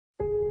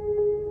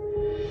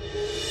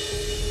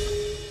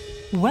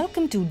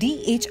Welcome to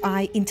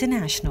DHI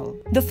International,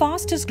 the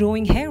fastest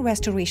growing hair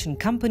restoration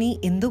company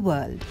in the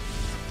world.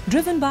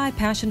 Driven by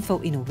passion for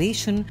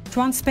innovation,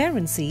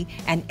 transparency,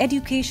 and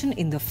education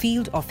in the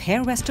field of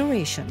hair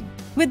restoration.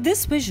 With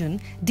this vision,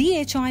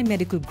 DHI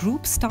Medical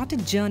Group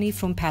started journey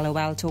from Palo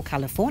Alto,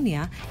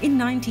 California in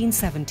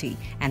 1970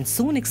 and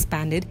soon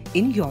expanded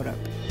in Europe.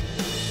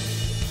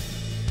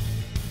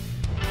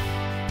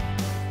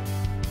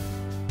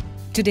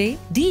 Today,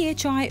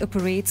 DHI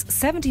operates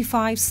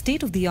 75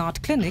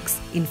 state-of-the-art clinics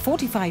in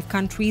 45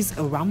 countries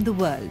around the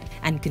world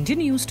and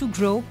continues to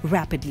grow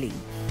rapidly.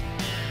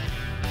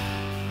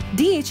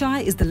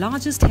 DHI is the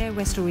largest hair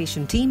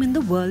restoration team in the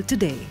world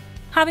today.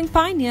 Having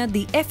pioneered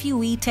the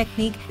FUE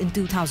technique in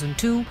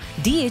 2002,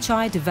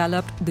 DHI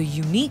developed the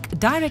unique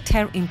direct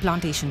hair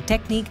implantation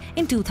technique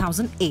in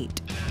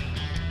 2008.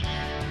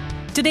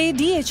 Today,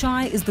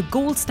 DHI is the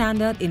gold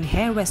standard in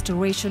hair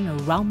restoration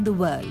around the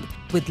world,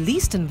 with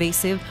least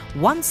invasive,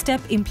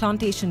 one-step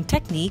implantation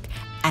technique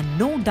and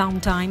no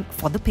downtime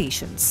for the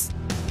patients.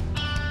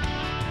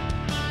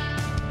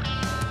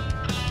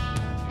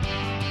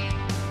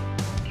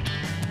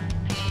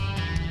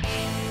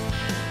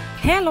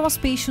 Hair loss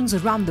patients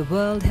around the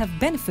world have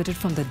benefited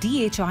from the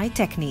DHI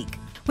technique.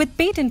 With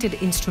patented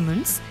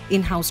instruments,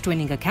 in-house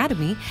training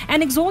academy,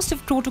 and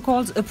exhaustive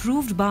protocols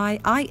approved by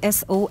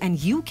ISO and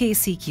UK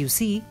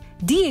CQC,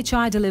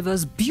 DHI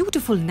delivers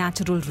beautiful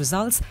natural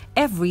results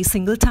every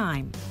single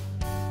time.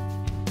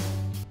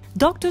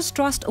 Doctors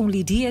trust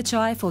only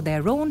DHI for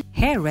their own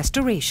hair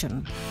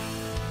restoration.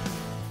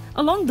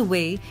 Along the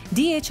way,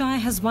 DHI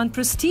has won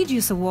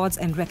prestigious awards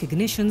and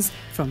recognitions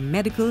from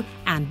medical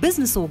and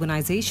business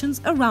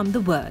organizations around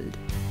the world.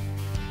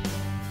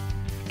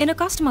 In a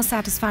customer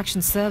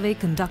satisfaction survey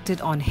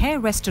conducted on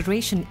hair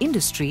restoration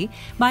industry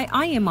by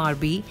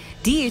IMRB,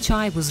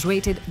 DHI was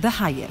rated the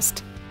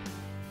highest.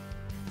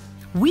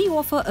 We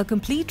offer a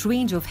complete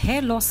range of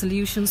hair loss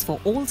solutions for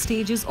all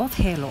stages of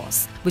hair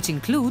loss, which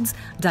includes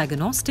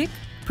diagnostic,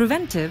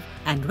 preventive,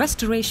 and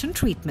restoration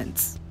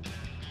treatments.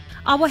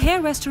 Our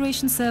hair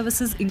restoration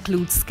services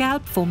include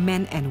scalp for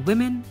men and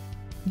women,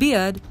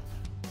 beard,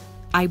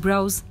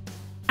 eyebrows,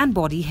 and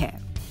body hair.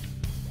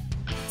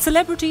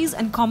 Celebrities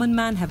and common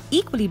man have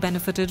equally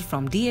benefited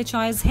from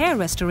DHI's hair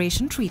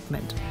restoration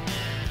treatment.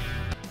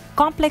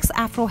 Complex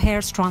afro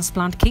hairs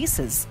transplant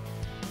cases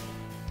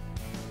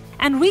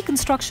and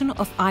reconstruction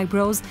of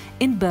eyebrows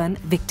in burn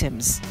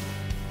victims.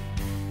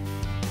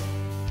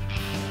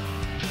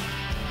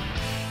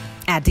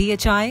 At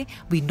DHI,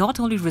 we not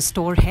only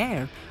restore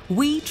hair,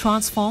 we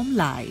transform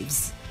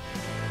lives.